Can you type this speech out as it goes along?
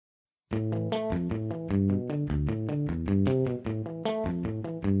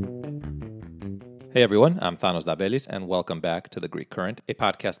Hey everyone, I'm Thanos Davelis, and welcome back to The Greek Current, a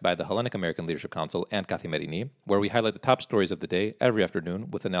podcast by the Hellenic American Leadership Council and Kathimerini, where we highlight the top stories of the day every afternoon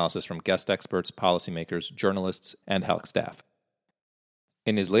with analysis from guest experts, policymakers, journalists, and HELC staff.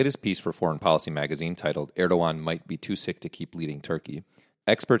 In his latest piece for Foreign Policy magazine titled Erdogan Might Be Too Sick to Keep Leading Turkey,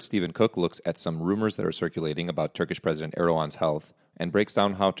 expert Stephen Cook looks at some rumors that are circulating about Turkish President Erdogan's health and breaks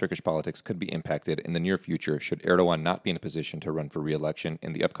down how Turkish politics could be impacted in the near future should Erdogan not be in a position to run for re-election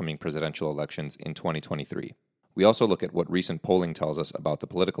in the upcoming presidential elections in 2023. We also look at what recent polling tells us about the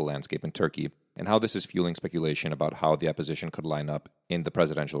political landscape in Turkey and how this is fueling speculation about how the opposition could line up in the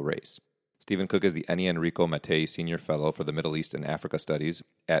presidential race. Stephen Cook is the Eni Enrico Mattei Senior Fellow for the Middle East and Africa Studies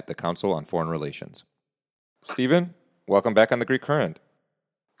at the Council on Foreign Relations. Stephen, welcome back on The Greek Current.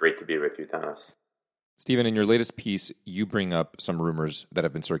 Great to be with you, Thanos. Stephen, in your latest piece, you bring up some rumors that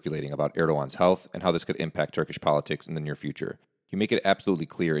have been circulating about Erdogan's health and how this could impact Turkish politics in the near future. You make it absolutely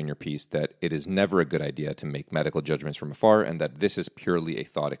clear in your piece that it is never a good idea to make medical judgments from afar and that this is purely a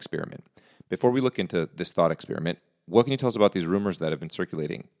thought experiment. Before we look into this thought experiment, what can you tell us about these rumors that have been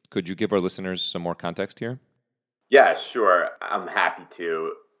circulating? Could you give our listeners some more context here? Yeah, sure. I'm happy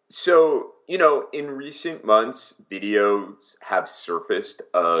to. So, in recent months, videos have surfaced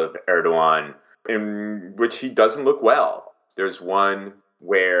of Erdogan in which he doesn't look well. There's one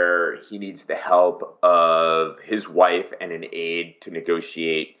where he needs the help of his wife and an aide to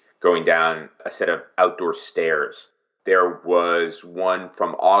negotiate going down a set of outdoor stairs. There was one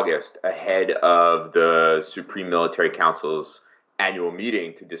from August ahead of the Supreme Military Council's annual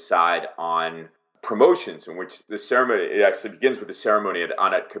meeting to decide on promotions, in which the ceremony, it actually begins with a ceremony at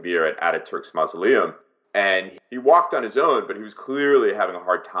Anıt Kabir at Ataturk's mausoleum. And he walked on his own, but he was clearly having a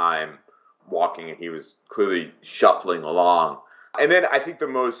hard time walking, and he was clearly shuffling along. And then I think the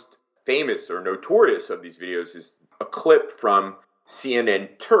most famous or notorious of these videos is a clip from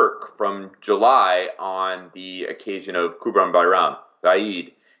CNN Turk from July on the occasion of Kurban Bayram,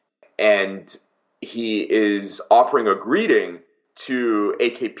 Eid. And he is offering a greeting to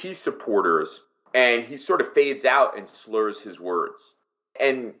AKP supporters, and he sort of fades out and slurs his words.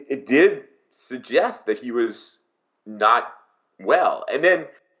 And it did suggest that he was not well. And then,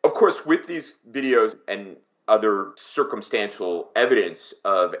 of course, with these videos and other circumstantial evidence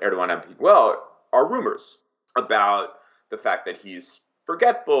of Erdogan not being well are rumors about the fact that he's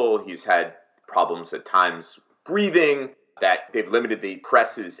forgetful, he's had problems at times breathing, that they've limited the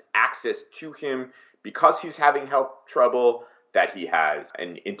press's access to him because he's having health trouble, that he has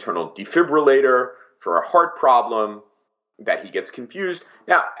an internal defibrillator for a heart problem, that he gets confused.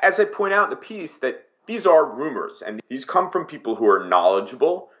 Now, as I point out in the piece, that these are rumors, and these come from people who are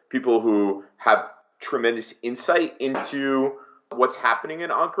knowledgeable, people who have tremendous insight into what's happening in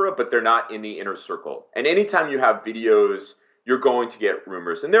Ankara, but they're not in the inner circle. And anytime you have videos, you're going to get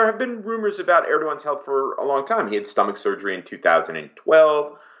rumors. And there have been rumors about Erdogan's health for a long time. He had stomach surgery in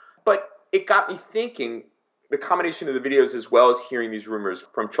 2012. But it got me thinking, the combination of the videos as well as hearing these rumors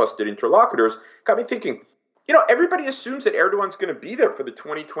from trusted interlocutors got me thinking, everybody assumes that Erdogan's going to be there for the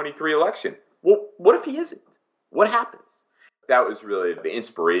 2023 election. Well, what if he isn't? What happens? That was really the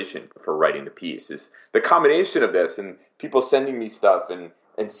inspiration for writing the piece, is the combination of this and people sending me stuff and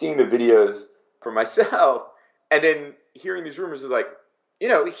seeing the videos for myself and then hearing these rumors is like,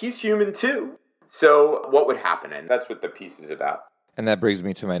 he's human too. So what would happen? And that's what the piece is about. And that brings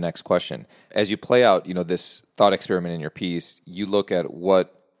me to my next question. As you play out, this thought experiment in your piece, you look at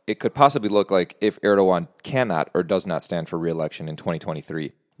what it could possibly look like if Erdogan cannot or does not stand for re-election in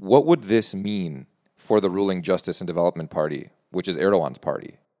 2023. What would this mean for the ruling Justice and Development Party, which is Erdogan's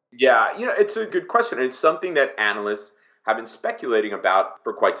party? Yeah, it's a good question. And it's something that analysts have been speculating about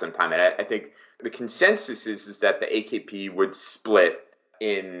for quite some time. And I think the consensus is that the AKP would split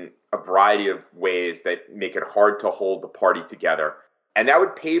in a variety of ways that make it hard to hold the party together. And that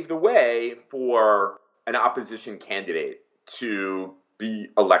would pave the way for an opposition candidate to be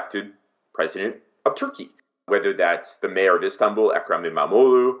elected president of Turkey, whether that's the mayor of Istanbul, Ekrem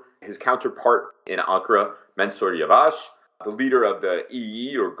İmamoğlu, his counterpart in Ankara, Mansur Yavaş, the leader of the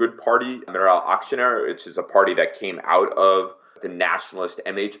İyi or Good Party, Meral Akşener, which is a party that came out of the nationalist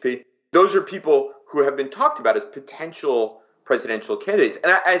MHP. Those are people who have been talked about as potential presidential candidates.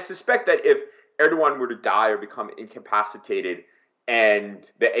 And I suspect that if Erdogan were to die or become incapacitated and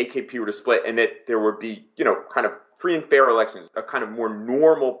the AKP were to split and that there would be, kind of free and fair elections, a kind of more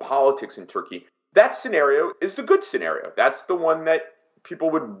normal politics in Turkey, that scenario is the good scenario. That's the one that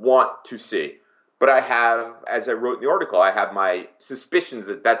people would want to see. But I have, as I wrote in the article, I have my suspicions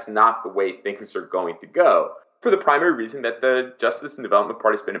that that's not the way things are going to go. For the primary reason that the Justice and Development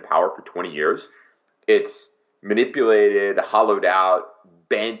Party has been in power for 20 years. It's manipulated, hollowed out,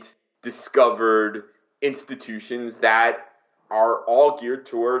 bent discovered institutions that are all geared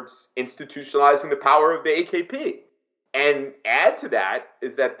towards institutionalizing the power of the AKP. And add to that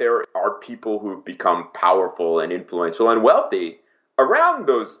is that there are people who've become powerful and influential and wealthy around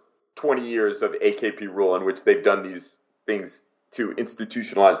those 20 years of AKP rule in which they've done these things to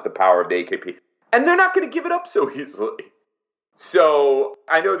institutionalize the power of the AKP. And they're not going to give it up so easily. So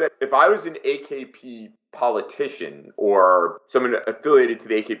I know that if I was an AKP politician or someone affiliated to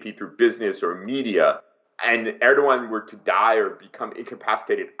the AKP through business or media, and Erdogan were to die or become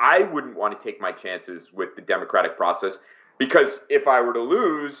incapacitated, I wouldn't want to take my chances with the democratic process, because if I were to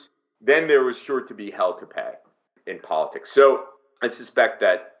lose, then there was sure to be hell to pay in politics. So I suspect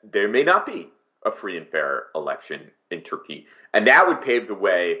that there may not be a free and fair election in Turkey, and that would pave the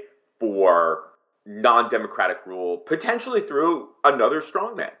way for non-democratic rule, potentially through another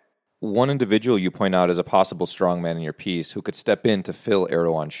strongman. One individual you point out as a possible strongman in your piece who could step in to fill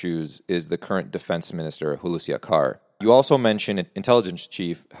Erdogan's shoes is the current defense minister, Hulusi Akar. You also mention intelligence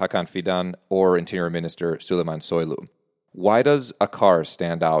chief Hakan Fidan or interior minister Süleyman Soylu. Why does Akar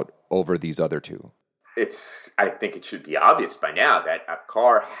stand out over these other two? I think it should be obvious by now that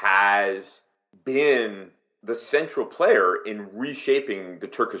Akar has been the central player in reshaping the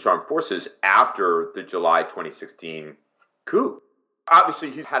Turkish armed forces after the July 2016 coup. Obviously,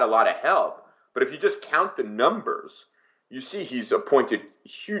 he's had a lot of help, but if you just count the numbers, you see he's appointed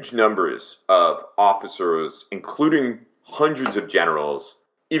huge numbers of officers, including hundreds of generals,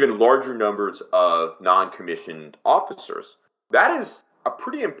 even larger numbers of non-commissioned officers. That is a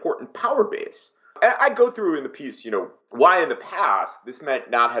pretty important power base. And I go through in the piece, why in the past this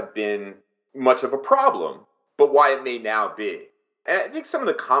might not have been much of a problem, but why it may now be. And I think some of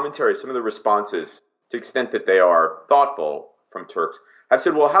the commentary, some of the responses, to the extent that they are thoughtful from Turks, have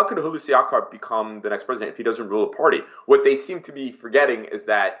said, well, how could Hulusi Akar become the next president if he doesn't rule a party? What they seem to be forgetting is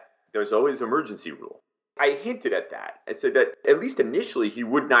that there's always emergency rule. I hinted at that. I said that at least initially he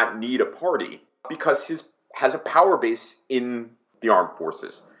would not need a party because he has a power base in the armed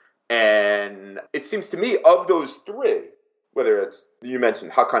forces. And it seems to me of those three, whether it's, you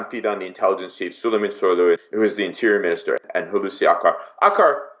mentioned Hakan Fidan, the intelligence chief, Süleyman Soylu, who is the interior minister, and Hulusi Akar.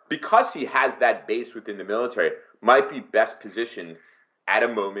 Akar, because he has that base within the military, might be best positioned at a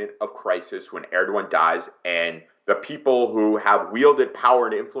moment of crisis when Erdogan dies and the people who have wielded power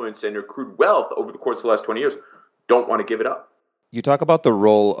and influence and accrued wealth over the course of the last 20 years don't want to give it up. You talk about the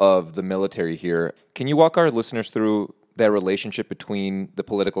role of the military here. Can you walk our listeners through that relationship between the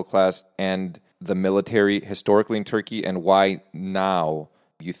political class and the military historically in Turkey, and why now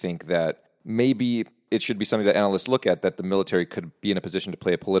you think that maybe it should be something that analysts look at, that the military could be in a position to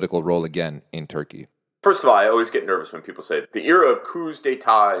play a political role again in Turkey? First of all, I always get nervous when people say the era of coups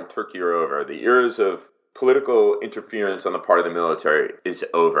d'etat in Turkey are over. The eras of political interference on the part of the military is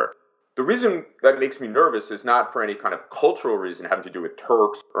over. The reason that makes me nervous is not for any kind of cultural reason having to do with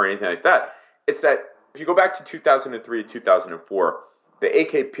Turks or anything like that. It's that if you go back to 2003, 2004, the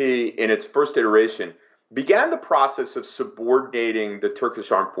AKP in its first iteration began the process of subordinating the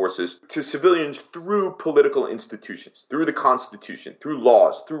Turkish armed forces to civilians through political institutions, through the constitution, through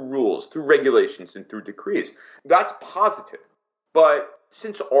laws, through rules, through regulations, and through decrees. That's positive. But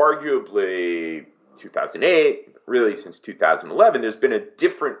since arguably 2008, really since 2011, there's been a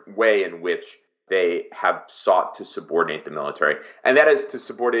different way in which they have sought to subordinate the military, and that is to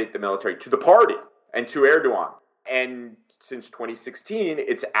subordinate the military to the party and to Erdogan. And since 2016,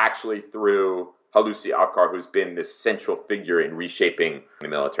 it's actually through Hulusi Akar, who's been this central figure in reshaping the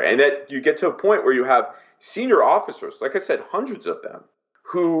military. And that you get to a point where you have senior officers, like I said, hundreds of them,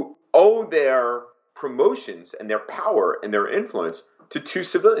 who owe their promotions and their power and their influence to two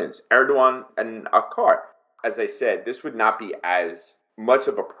civilians, Erdogan and Akar. As I said, this would not be as much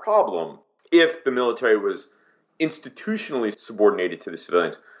of a problem if the military was institutionally subordinated to the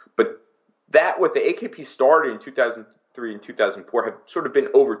civilians. But that, what the AKP started in 2003 and 2004, have sort of been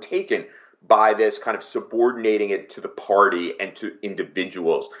overtaken by this kind of subordinating it to the party and to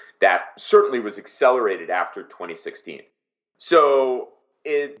individuals that certainly was accelerated after 2016. So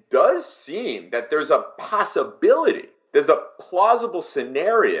it does seem that there's a possibility, there's a plausible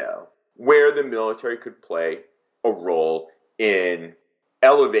scenario where the military could play a role in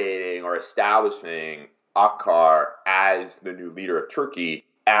elevating or establishing Akar as the new leader of Turkey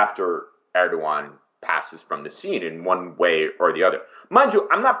after Erdogan passes from the scene in one way or the other. Mind you,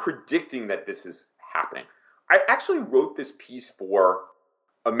 I'm not predicting that this is happening. I actually wrote this piece for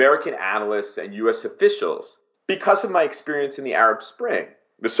American analysts and U.S. officials because of my experience in the Arab Spring,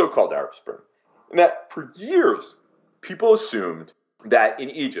 the so-called Arab Spring. And that for years, people assumed that in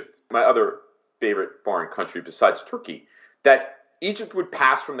Egypt, my other favorite foreign country besides Turkey, that Egypt would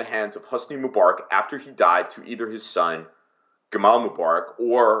pass from the hands of Hosni Mubarak after he died to either his son, Gamal Mubarak,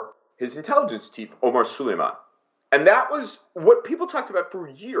 or his intelligence chief, Omar Suleiman. And that was what people talked about for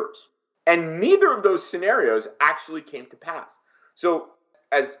years. And neither of those scenarios actually came to pass. So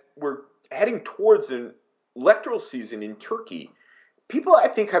as we're heading towards an electoral season in Turkey, people, I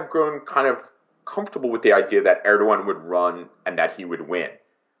think, have grown kind of comfortable with the idea that Erdogan would run and that he would win.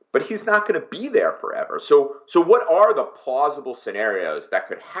 But he's not going to be there forever. So what are the plausible scenarios that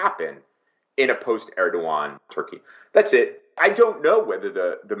could happen in a post-Erdogan Turkey? That's it. I don't know whether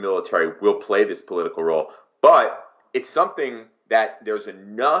the military will play this political role, but it's something that there's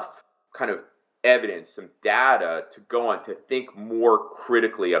enough kind of evidence, some data to go on to think more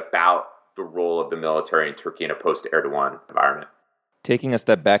critically about the role of the military in Turkey in a post-Erdogan environment. Taking a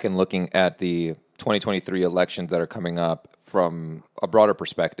step back and looking at the 2023 elections that are coming up from a broader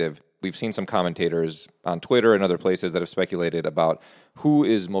perspective, we've seen some commentators on Twitter and other places that have speculated about who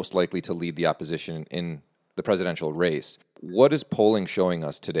is most likely to lead the opposition in the presidential race. What is polling showing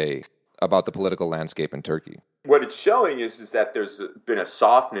us today about the political landscape in Turkey? What it's showing is that there's been a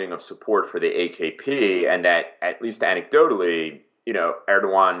softening of support for the AKP, and that, at least anecdotally,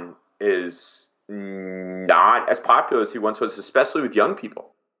 Erdogan is not as popular as he once was, especially with young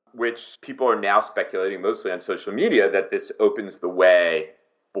people, which people are now speculating mostly on social media that this opens the way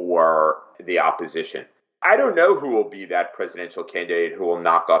for the opposition. I don't know who will be that presidential candidate who will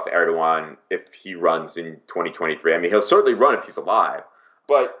knock off Erdogan if he runs in 2023. I mean, he'll certainly run if he's alive,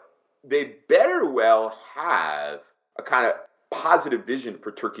 but they better well have a kind of positive vision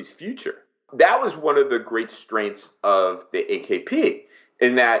for Turkey's future. That was one of the great strengths of the AKP,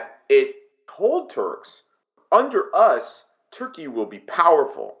 in that it told Turks, under us, Turkey will be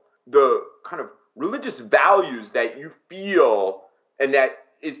powerful. The kind of religious values that you feel and that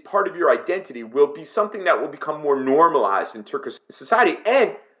is part of your identity will be something that will become more normalized in Turkish society.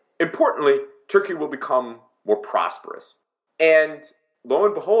 And importantly, Turkey will become more prosperous. And lo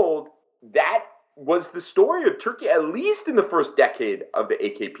and behold, that was the story of Turkey, at least in the first decade of the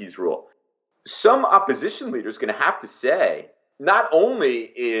AKP's rule. Some opposition leaders are going to have to say, not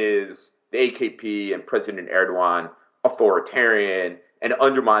only is the AKP and President Erdogan authoritarian and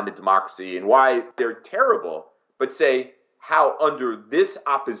undermine the democracy and why they're terrible, but say how under this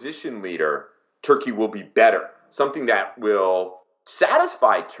opposition leader, Turkey will be better. Something that will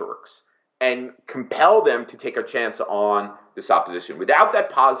satisfy Turks and compel them to take a chance on this opposition. Without that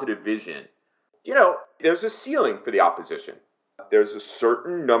positive vision, there's a ceiling for the opposition. There's a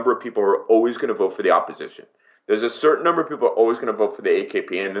certain number of people who are always going to vote for the opposition. There's a certain number of people who are always going to vote for the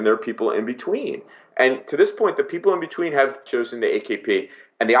AKP, and then there are people in between. And to this point, the people in between have chosen the AKP,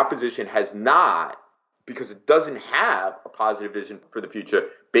 and the opposition has not, because it doesn't have a positive vision for the future,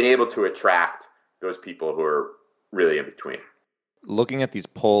 been able to attract those people who are really in between. Looking at these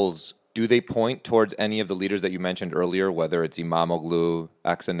polls, do they point towards any of the leaders that you mentioned earlier, whether it's Imamoglu,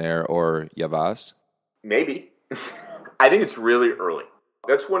 Akşener, or Yavaş? Maybe. I think it's really early.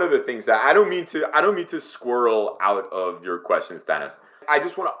 That's one of the things that I don't mean to squirrel out of your questions, Dennis. I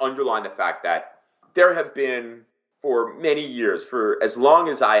just want to underline the fact that there have been, for many years, for as long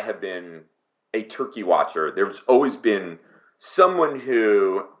as I have been a Turkey watcher, there's always been someone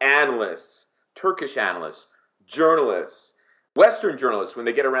who analysts, Turkish analysts, journalists, Western journalists, when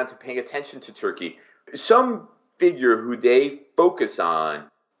they get around to paying attention to Turkey, some figure who they focus on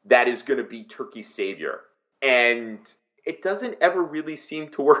that is going to be Turkey's savior. And it doesn't ever really seem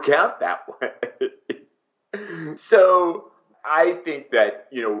to work out that way. So I think that,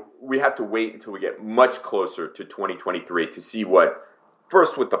 we have to wait until we get much closer to 2023 to see what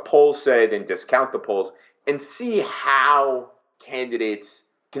the polls say, then discount the polls, and see how candidates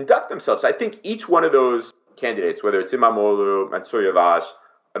conduct themselves. I think each one of those candidates, whether it's Imamoglu, Mansur Yavaş,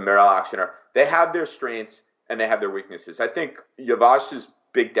 Meral Akşener, they have their strengths and they have their weaknesses. I think Yavaş's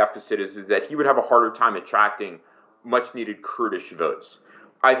big deficit is that he would have a harder time attracting much-needed Kurdish votes.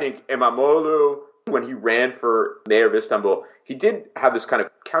 I think Imamoglu, when he ran for mayor of Istanbul, he did have this kind of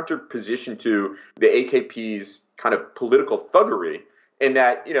counter position to the AKP's kind of political thuggery, in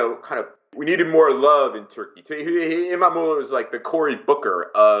that, we needed more love in Turkey. Imamoglu was like the Cory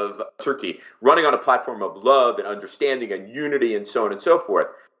Booker of Turkey, running on a platform of love and understanding and unity and so on and so forth.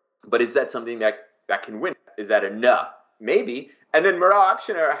 But is that something that can win? Is that enough? Maybe. And then Meral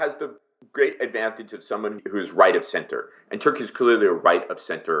Akşener has the great advantage of someone who's right of center. And Turkey is clearly a right of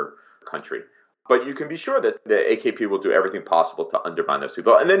center country. But you can be sure that the AKP will do everything possible to undermine those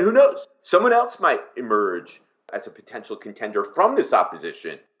people. And then who knows? Someone else might emerge as a potential contender from this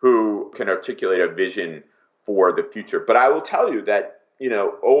opposition who can articulate a vision for the future. But I will tell you that,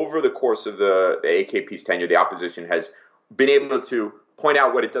 over the course of the AKP's tenure, the opposition has been able to point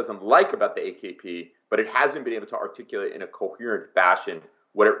out what it doesn't like about the AKP, but it hasn't been able to articulate in a coherent fashion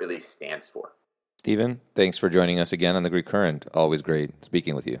what it really stands for. Stephen, thanks for joining us again on The Greek Current. Always great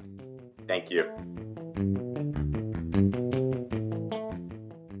speaking with you. Thank you.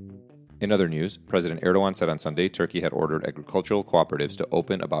 In other news, President Erdogan said on Sunday Turkey had ordered agricultural cooperatives to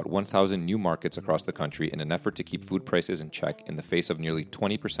open about 1,000 new markets across the country in an effort to keep food prices in check in the face of nearly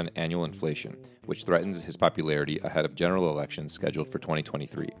 20% annual inflation, which threatens his popularity ahead of general elections scheduled for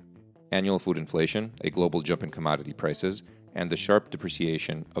 2023. Annual food inflation, a global jump in commodity prices, and the sharp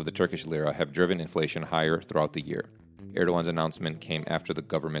depreciation of the Turkish lira have driven inflation higher throughout the year. Erdogan's announcement came after the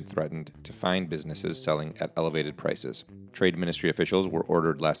government threatened to fine businesses selling at elevated prices. Trade ministry officials were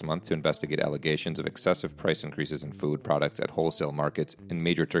ordered last month to investigate allegations of excessive price increases in food products at wholesale markets in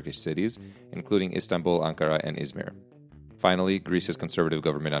major Turkish cities, including Istanbul, Ankara, and Izmir. Finally, Greece's conservative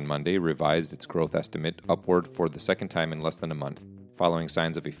government on Monday revised its growth estimate upward for the second time in less than a month, following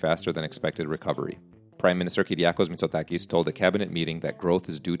signs of a faster-than-expected recovery. Prime Minister Kyriakos Mitsotakis told a cabinet meeting that growth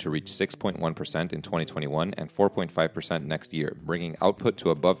is due to reach 6.1% in 2021 and 4.5% next year, bringing output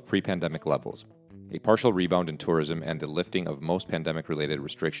to above pre-pandemic levels. A partial rebound in tourism and the lifting of most pandemic-related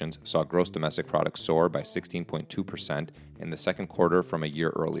restrictions saw gross domestic product soar by 16.2% in the second quarter from a year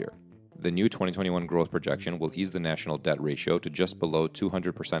earlier. The new 2021 growth projection will ease the national debt ratio to just below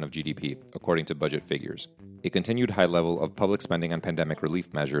 200% of GDP, according to budget figures. A continued high level of public spending on pandemic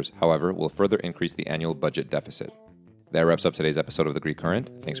relief measures, however, will further increase the annual budget deficit. That wraps up today's episode of The Greek Current.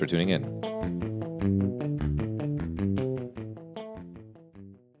 Thanks for tuning in.